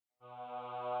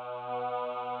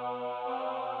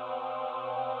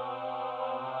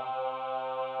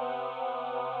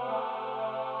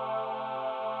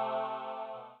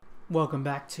Welcome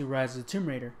back to Rise of the Tomb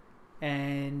Raider.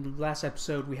 And last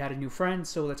episode we had a new friend,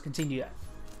 so let's continue that.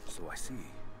 So I see.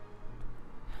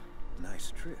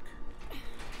 Nice trick.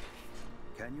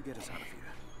 Can you get us out of here?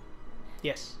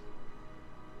 Yes.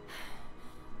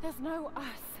 There's no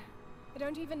us. I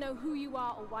don't even know who you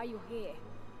are or why you're here.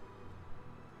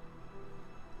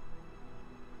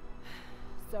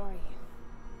 Sorry.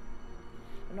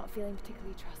 I'm not feeling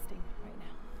particularly trusting right now.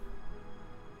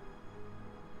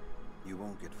 You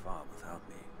won't get far without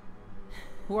me.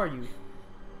 Who are you?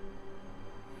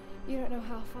 You don't know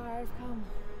how far I've come.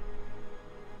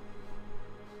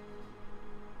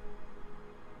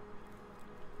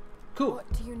 Cool.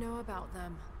 What do you know about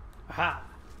them? Aha.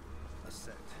 A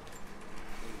sect.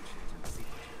 Ancient and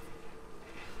secretive.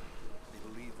 They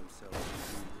believe themselves to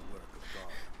do the work of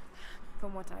God.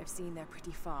 From what I've seen, they're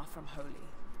pretty far from holy.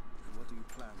 And what do you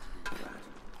plan to do with that?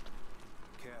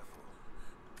 Careful.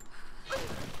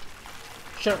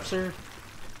 Shut up, sir.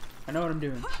 I know what I'm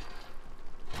doing. Well,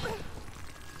 they've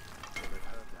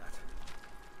heard that.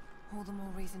 All the more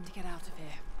reason to get out of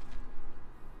here.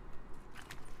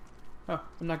 Oh,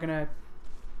 I'm not gonna...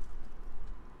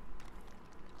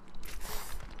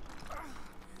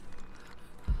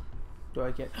 Do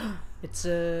I get... It's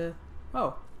a...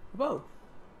 Oh, a bow.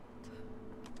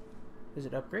 Is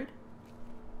it upgrade?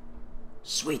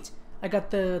 Sweet! I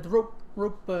got the rope...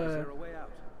 Is there a way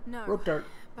out? No, rope dart.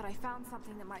 but I found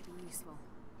something that might be useful.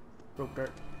 Rope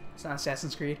dart. It's not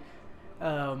Assassin's Creed.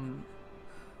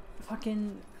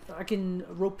 Fucking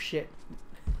rope shit.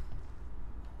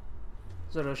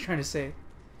 That's what I was trying to say.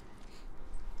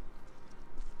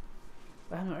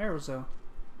 I have no arrows though.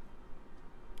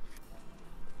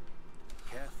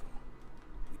 Careful.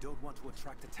 We don't want to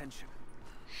attract attention.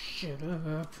 Shut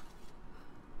up.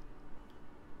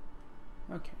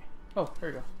 Okay. Oh, there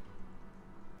we go.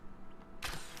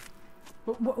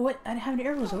 What? I didn't have any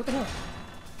arrows though. What the hell? It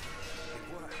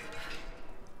worked.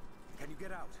 Can you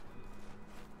get out?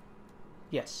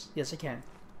 Yes. Yes, I can.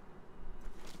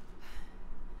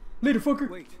 Later, fucker.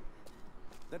 Wait.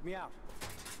 Let me out.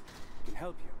 I can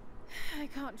help you. I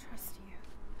can't trust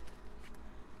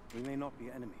you. We may not be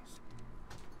enemies.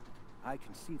 I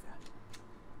can see that.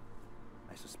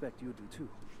 I suspect you do too.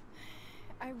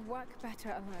 I work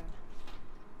better alone.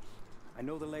 I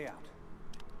know the layout.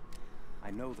 I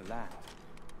know the land.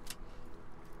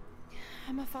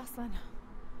 I'm a fast learner.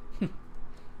 I've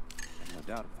no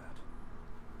doubt of that.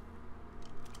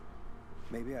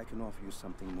 Maybe I can offer you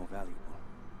something more valuable.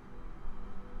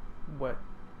 What?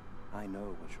 I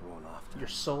know what you're all after. Your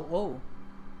soul? Oh.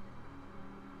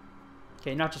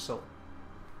 Okay, not your soul.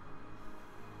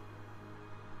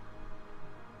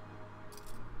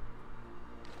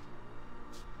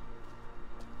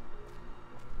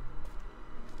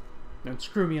 Don't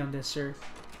screw me on this, sir.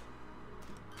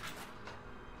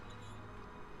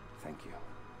 Thank you.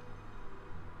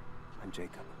 I'm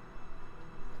Jacob.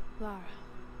 Lara,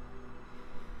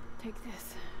 take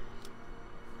this.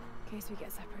 In case we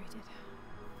get separated.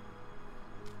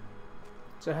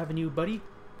 So I have a new buddy?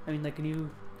 I mean, like a new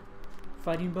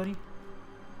fighting buddy?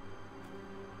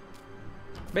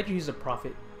 Bet you he's a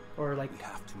prophet. Or like... We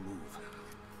have to move.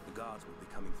 The guards will be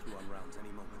coming through on rounds any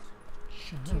moment.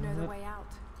 Shut Do you know the up. way out?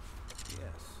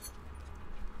 Yes.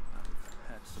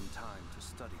 I've had some time to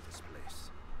study this place.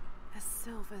 A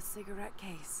silver cigarette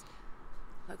case.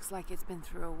 Looks like it's been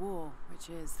through a war, which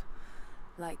is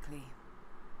likely.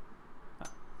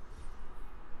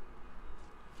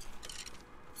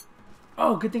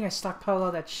 Oh, good thing I stockpiled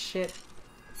all that shit.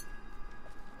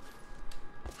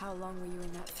 How long were you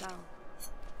in that cell?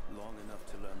 Long enough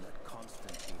to learn that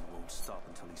Constantine won't stop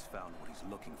until he's found what he's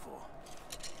looking for.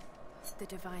 The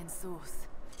divine source.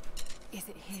 Is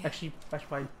it here? Actually, I should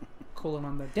probably colon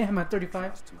on that. Damn, I'm at 35.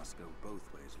 Trust must go both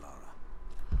ways, Lara.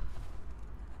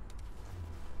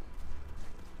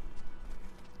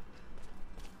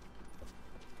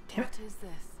 Damn it. What is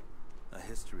this? A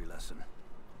history lesson.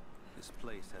 This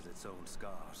place has its own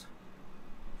scars.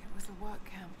 It was a work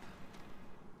camp.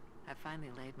 I've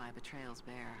finally laid my betrayals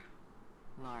bare.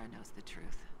 Lara knows the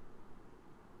truth.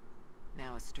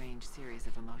 Now a strange series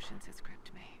of emotions has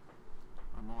gripped me.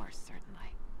 Remorse,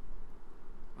 certainly.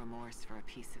 Remorse for a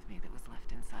piece of me that was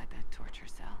left inside that torture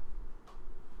cell.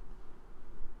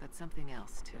 But something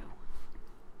else, too.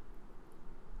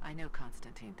 I know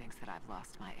Constantine thinks that I've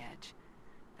lost my edge,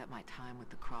 that my time with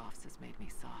the Crofts has made me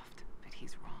soft, but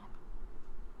he's wrong.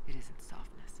 It isn't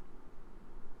softness.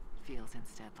 It feels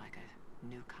instead like a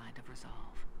new kind of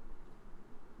resolve.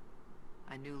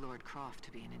 I knew Lord Croft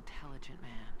to be an intelligent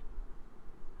man.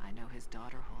 I know his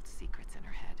daughter holds secrets in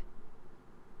her head.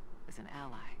 As an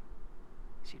ally,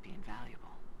 she'd be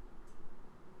invaluable.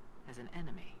 As an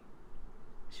enemy,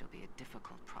 she'll be a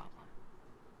difficult problem.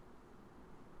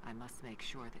 I must make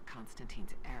sure that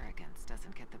Constantine's arrogance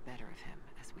doesn't get the better of him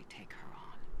as we take her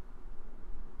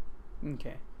on.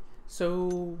 Okay.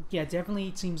 So, yeah, definitely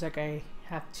it seems like I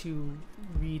have to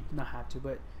read, not have to,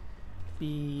 but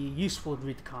be useful to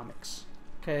read the comics.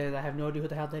 Because I have no idea who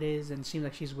the hell that is, and it seems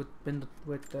like she's been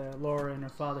with Laura and her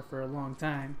father for a long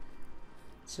time.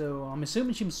 So, I'm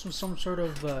assuming she was some sort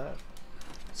of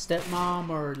stepmom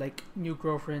or, like, new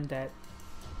girlfriend that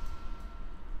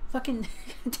fucking...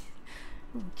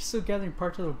 still gathering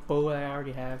parts of the bow I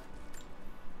already have.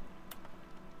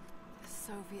 The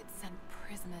Soviets sent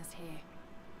prisoners here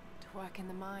to work in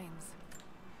the mines.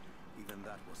 Even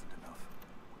that wasn't enough.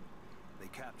 They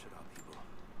captured our people,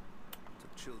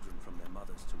 took children from their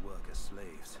mothers to work as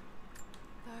slaves.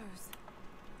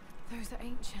 Those are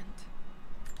ancient.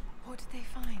 What did they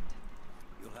find?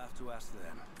 You'll have to ask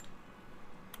them.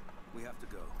 We have to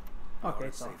go. Okay,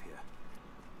 it's so safe here.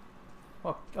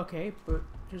 oh, okay, but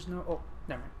there's no. Oh,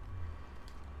 never mind.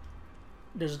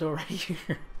 There's a door right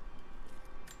here.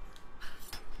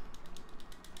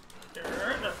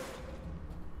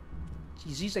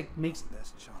 Jeez, he's like makes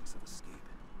Best chance of escape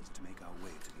is to make our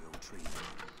way to the old tree.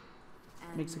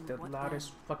 makes like the what loudest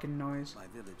then? fucking noise. My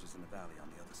village is in the valley on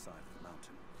the other side of the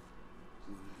mountain.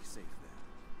 We will be safe there.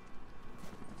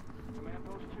 Command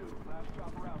Post 2, last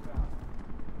chopper outbound.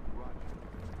 Roger.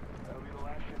 That'll be the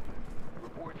last shipment.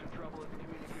 Reports of trouble at the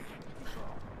communications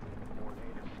control. More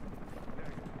natives?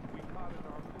 Negative. We caught an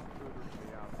armed intruder from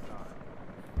the outside.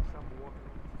 Some woman.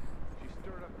 She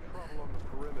stirred up trouble on the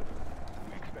perimeter.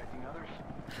 We expecting others?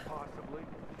 Possibly.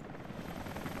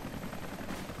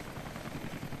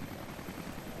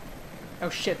 Oh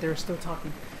shit, they're still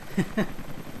talking. So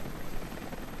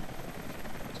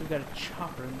we got a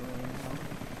chopper in the way now.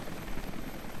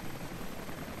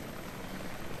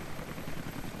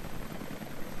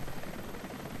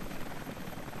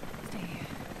 Stay here.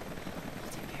 I'll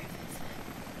take care of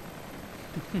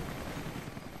this.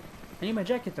 I need my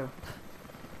jacket though.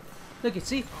 Look it,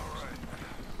 see? All right.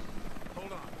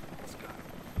 Hold on. Scott.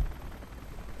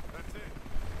 That's it.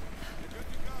 You're good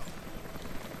to go.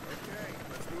 Okay,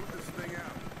 let's move this thing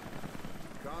out.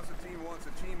 Constantine wants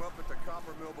a team up at the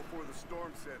copper mill before the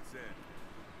storm sets in.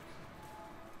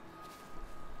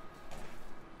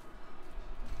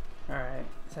 Alright,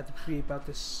 just have to be about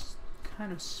this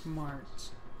kind of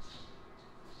smart.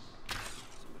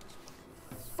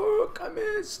 Fuck, I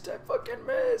missed! I fucking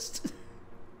missed!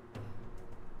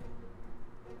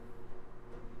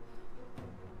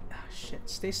 Ah, shit,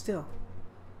 stay still.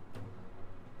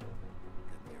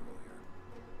 Get the arrow here.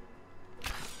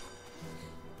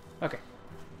 Okay.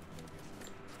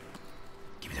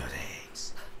 Give me those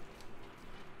eggs.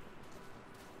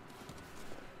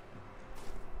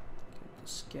 Get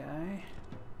this guy.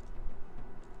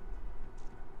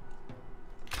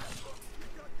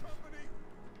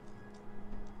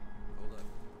 Hold up.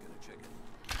 Gonna check it.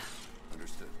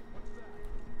 Understood.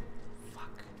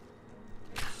 Fuck.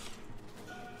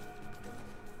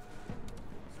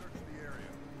 Search the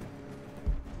area.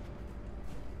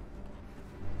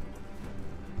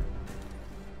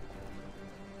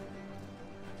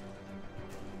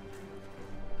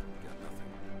 Got nothing.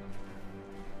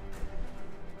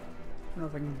 I don't know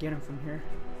if I can get him from here.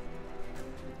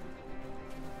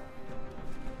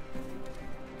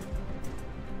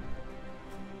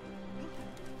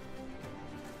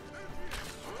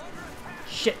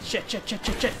 Shit, shit, shit, shit,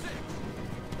 shit, shit.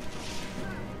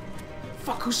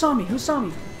 Fuck, who saw me? Who saw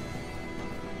me?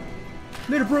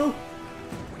 Later, bro.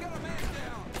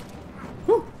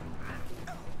 Woo.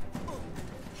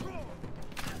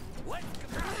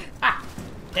 Ah,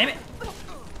 damn it.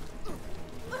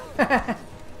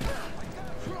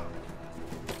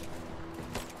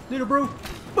 Later, bro.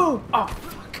 Boom. Oh,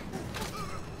 fuck.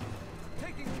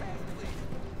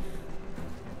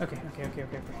 Okay.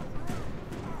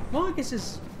 Well, I guess this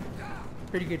is a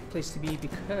pretty good place to be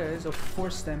because it'll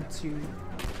force them to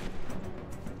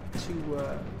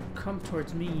come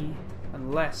towards me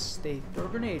unless they throw a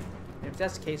grenade. And if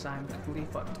that's the case, I'm completely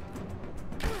fucked.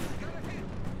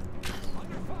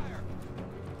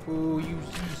 Ooh,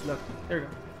 use luck. There we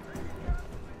go.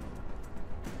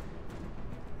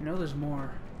 I know there's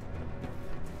more.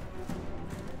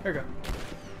 There we go.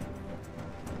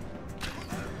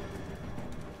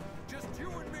 Just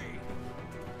you and me.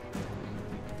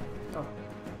 Oh.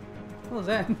 What was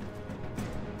that?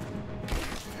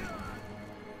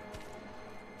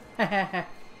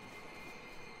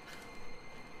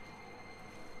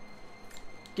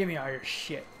 Give me all your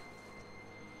shit.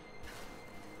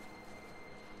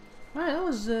 Alright, that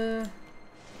was that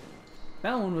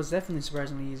one was definitely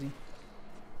surprisingly easy.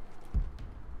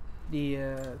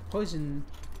 the poison.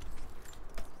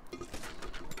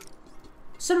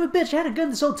 Son of a bitch! I had a gun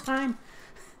this whole time.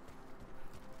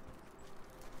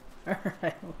 All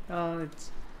right. Oh,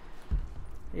 it's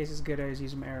as good as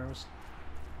using my arrows.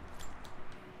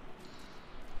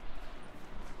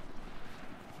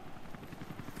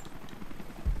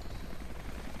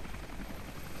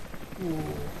 Ooh.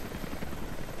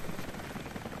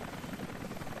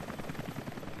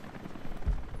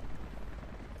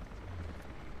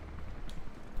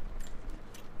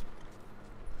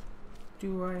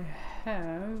 Do I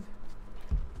have...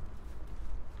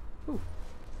 Ooh.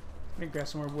 Let me grab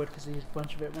some more wood because I used a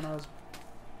bunch of it when I was...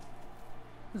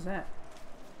 What's that?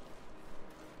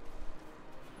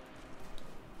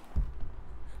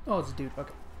 Oh, it's a dude.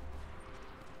 Okay.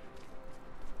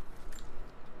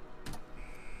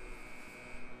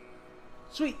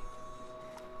 Sweet.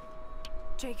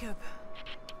 Jacob,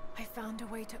 I found a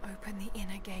way to open the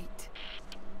inner gate.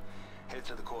 Head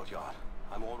to the courtyard.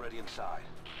 I'm already inside.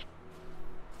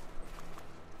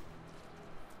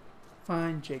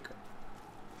 Find Jacob.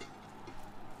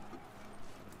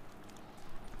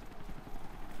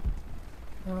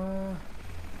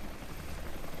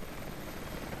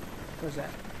 Where's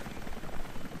that?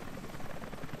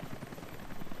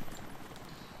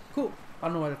 Cool. I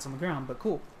don't know why that's on the ground, but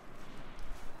cool.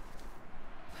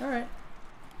 Alright.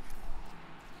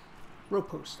 Rope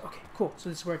post. Okay, cool. So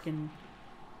this is where I can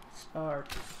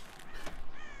start.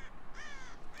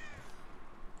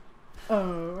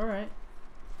 Oh, alright.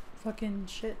 Fucking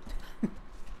shit.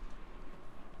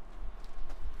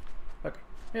 Okay,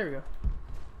 there we go.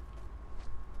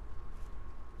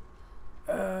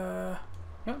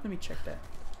 No, let me check that.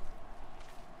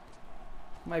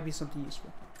 Might be something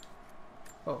useful.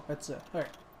 Oh, that's alright.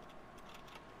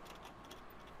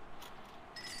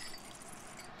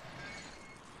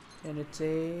 And it's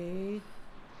a...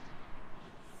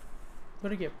 What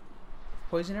did I get?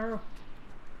 Poison arrow?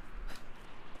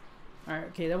 Alright,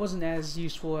 okay, that wasn't as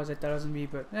useful as I thought it was gonna be,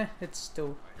 but it's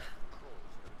still...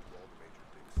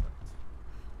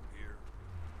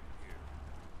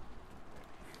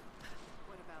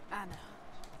 What about Anna?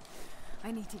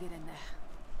 I need to get in there.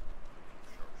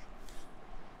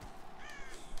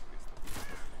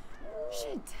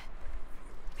 Shit!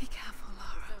 Be careful,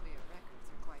 Lara. Soviet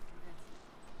records are quite convincing.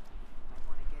 I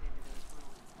want to get into those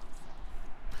ruins myself.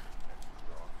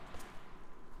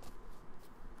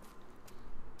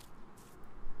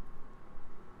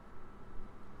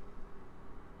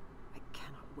 I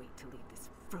cannot wait to leave this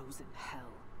frozen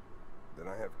hell. Then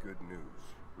I have good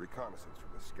news. Reconnaissance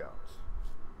from the scouts.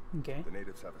 Okay. The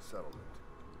natives have a settlement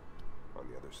on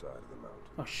the other side of the mountain.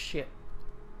 Oh shit.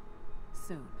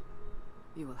 Soon,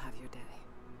 you will have your day.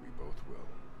 We both will.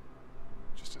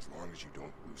 Just as long as you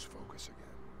don't lose focus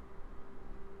again.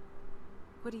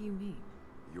 What do you mean?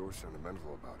 You're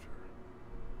sentimental about her.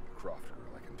 The Croft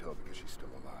girl, I can tell because she's still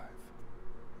alive.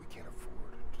 We can't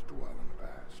afford to dwell in the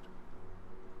past.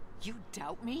 You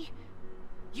doubt me?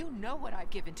 You know what I've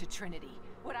given to Trinity,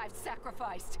 what I've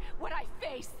sacrificed, what I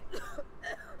face.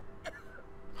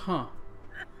 Huh.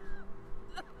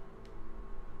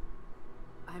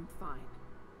 I'm fine.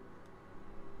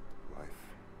 Life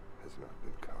has not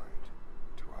been kind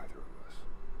to either of us,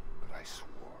 but I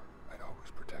swore I'd always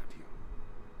protect you.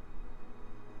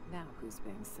 Now who's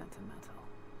being sentimental?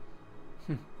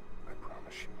 I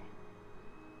promise you.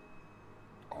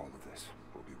 All of this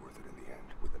will be worth it in the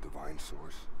end, with the divine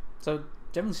source. So it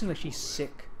definitely seems like she's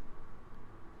sick.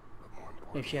 But more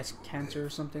importantly, Maybe she has you will cancer live or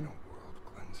something. in a world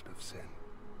cleansed of sin.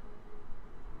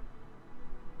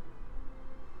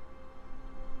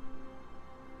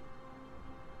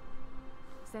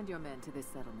 Send your men to this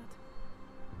settlement.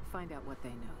 Find out what they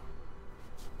know.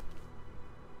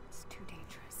 It's too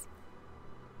dangerous.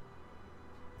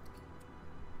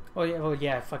 Oh yeah, well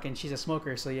yeah, fucking she's a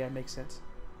smoker, so yeah, it makes sense.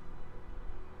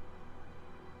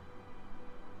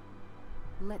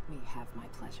 Let me have my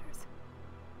pleasures.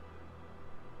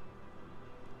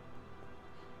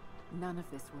 None of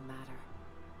this will matter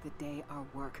the day our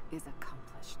work is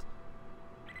accomplished.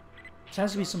 It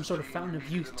has to be some sort of fountain of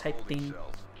youth type thing.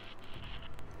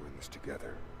 We're in this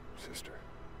together, sister.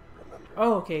 Remember?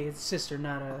 Oh, okay, it's a sister,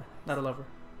 not a lover.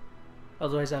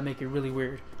 Otherwise, that'd make it really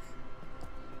weird.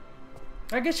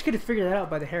 I guess you could have figured that out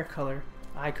by the hair color,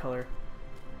 eye color.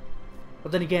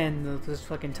 But then again, there's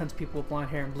fucking tons of people with blonde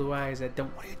hair and blue eyes that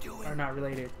are not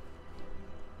related.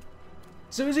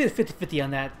 So it was either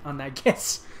 50-50 on that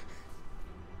guess.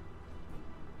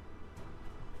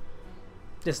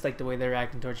 Just like the way they're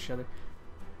acting towards each other.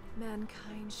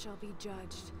 Mankind shall be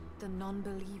judged. The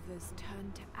non-believers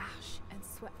turned to ash and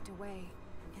swept away.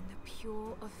 And the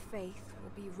pure of faith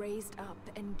will be raised up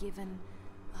and given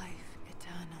Life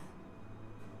eternal.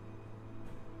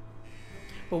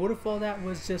 But what if all that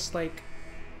was just like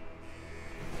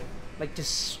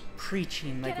just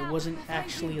preaching? Like it wasn't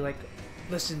actually like,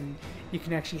 listen, you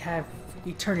can actually have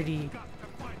eternity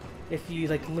if you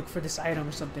like look for this item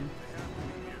or something.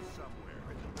 Here somewhere,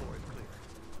 and the door is clear.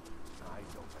 I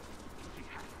don't think she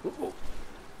has to. Ooh, ooh.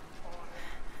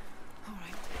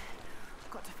 Alright.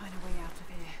 Got to find a way out of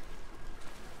here.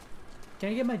 Can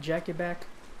I get my jacket back?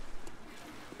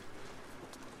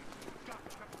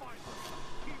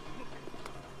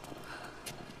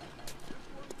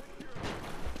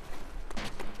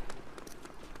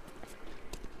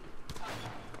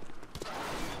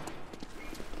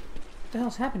 What the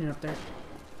hell's happening up there?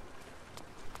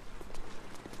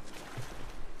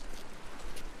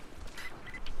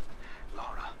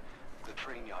 Lara, the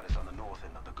train yard is on the north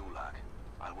end of the gulag.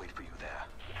 I'll wait for you there.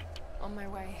 On my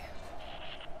way.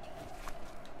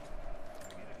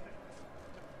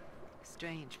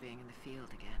 Strange being in the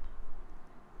field again.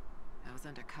 I was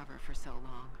undercover for so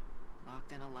long,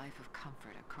 locked in a life of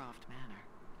comfort at Croft Manor.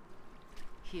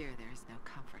 Here there is no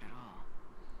comfort at all.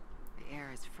 The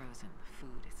air is frozen, the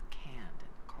food is canned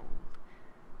and cold.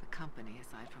 The company,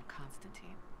 aside from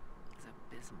Constantine, is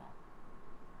abysmal.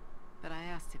 But I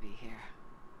asked to be here.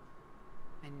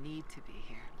 I need to be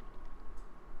here.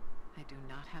 I do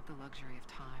not have the luxury of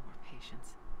time or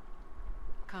patience.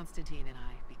 Constantine and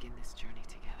I begin this journey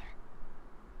together.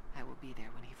 I will be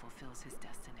there when he fulfills his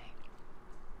destiny.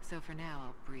 So for now,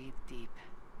 I'll breathe deep.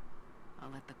 I'll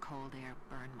let the cold air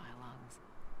burn my lungs.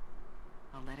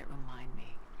 I'll let it remind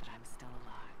me that I'm still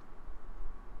alive.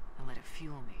 And let it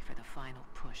fuel me for the final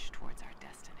push towards our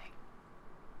destiny.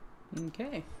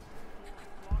 Okay.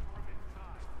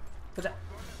 What's that?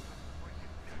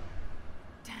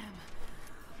 Damn.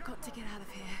 Got to get out of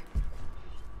here.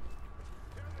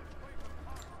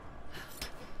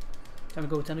 Time to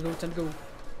go, time to go, time to go.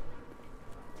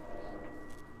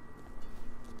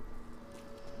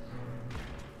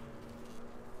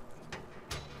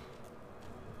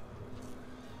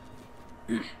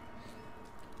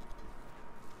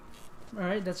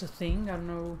 Alright, that's a thing. I don't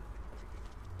know.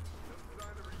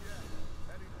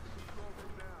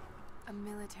 A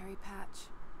military patch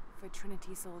for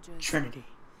Trinity soldiers. Trinity.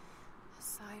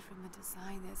 Aside from the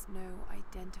design, there's no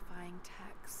identifying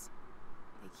text.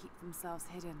 They keep themselves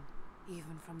hidden,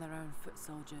 even from their own foot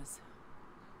soldiers.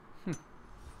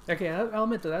 Okay, I'll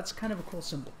admit though, that's kind of a cool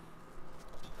symbol.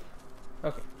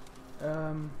 Okay.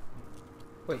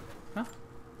 Wait, huh?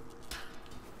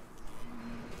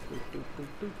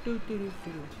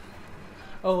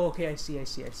 Oh, okay, I see what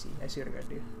I gotta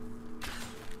do.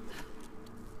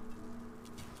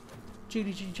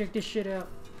 Judy, check this shit out.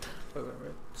 Wait,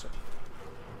 sorry.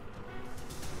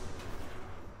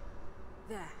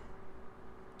 There.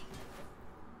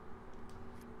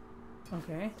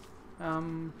 Okay.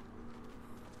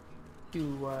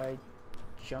 Do I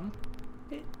jump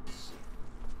it?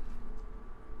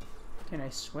 Can I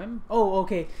swim? Oh,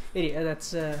 okay. Idiot,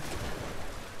 that's,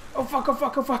 Oh fuck, oh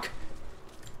fuck, oh fuck!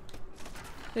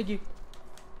 Thank you.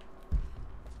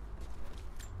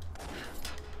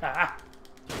 Ah!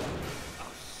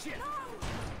 Oh shit!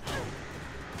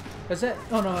 Was that?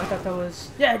 Oh no, I thought that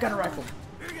was... Yeah, I got a rifle.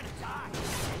 You're gonna die!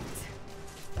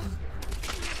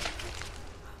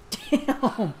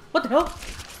 Damn! What the hell?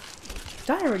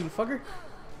 Die already, you fucker!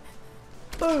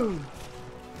 Boom!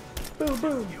 Boom,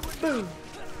 boom, boom!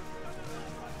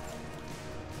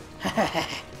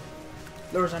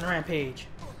 Lures on rampage.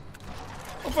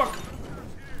 Oh fuck!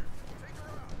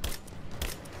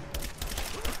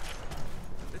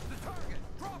 It's the target!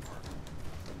 Drop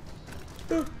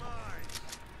her!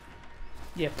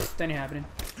 Yeah, that ain't happening.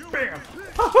 Bam!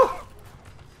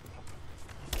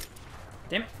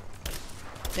 Damn it!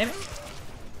 Damn it!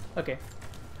 Okay.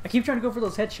 I keep trying to go for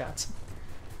those headshots.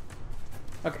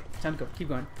 Okay, time to go. Keep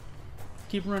going.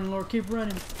 Keep running, Lord. Keep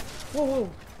running. Whoa, whoa.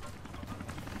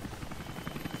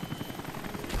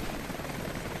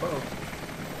 Uh-oh.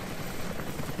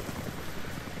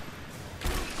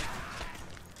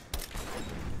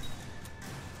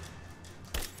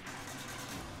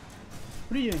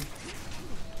 What are you doing?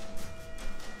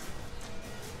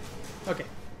 Okay.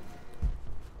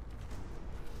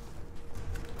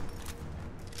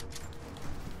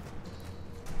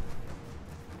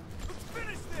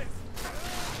 Finish this!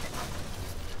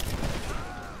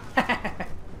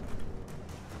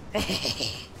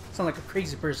 Sound like a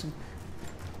crazy person.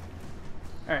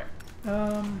 Alright.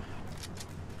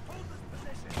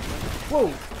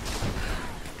 Whoa!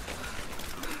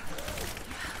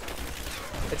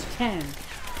 It's a can.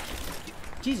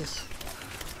 Jesus.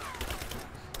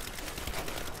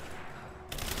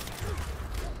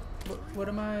 What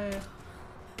am I?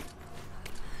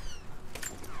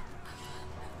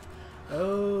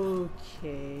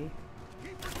 Okay.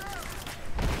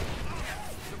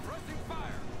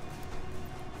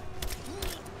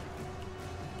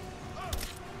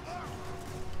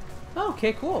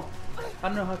 Okay, cool. I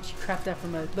don't know how she cracked that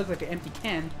from a looked like an empty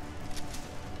can.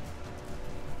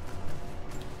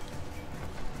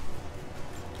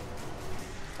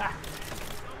 Ah.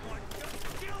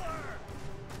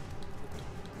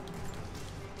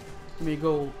 Give me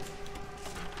gold.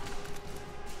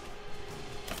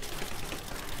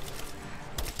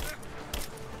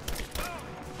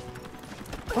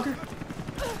 Okay.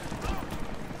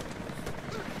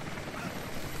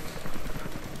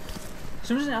 For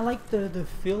some reason, I like the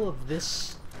feel of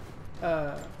this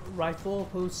rifle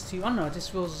opposed to, I don't know, it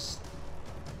just feels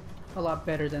a lot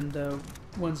better than the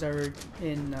ones that were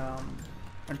in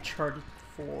Uncharted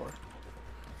 4.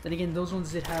 Then again, those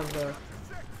ones did have that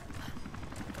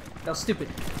was stupid.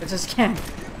 It just can.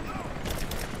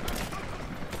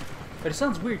 But it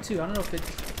sounds weird too. I don't know if it,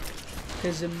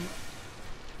 because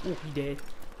oh, he did.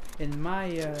 In my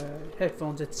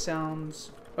headphones, it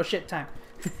sounds. Oh shit! Time.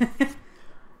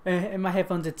 In my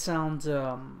headphones, it sounds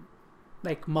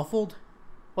like muffled.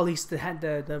 Well, at least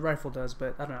the rifle does,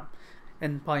 but I don't know.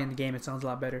 And probably in the game, it sounds a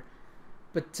lot better.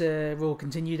 But we'll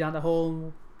continue down the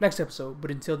whole next episode.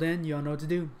 But until then, you all know what to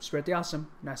do. Spread the awesome,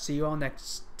 and I'll see you all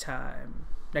next time.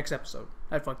 Next episode.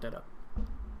 I fucked that up.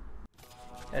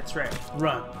 That's right.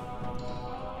 Run.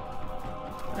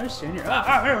 I was sitting here.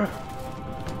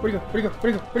 Where'd he go? Where'd he go?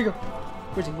 Where'd he go? Where'd he go?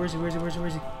 Where's he? Where's he? Where's he? Where's he?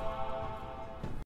 Where's he?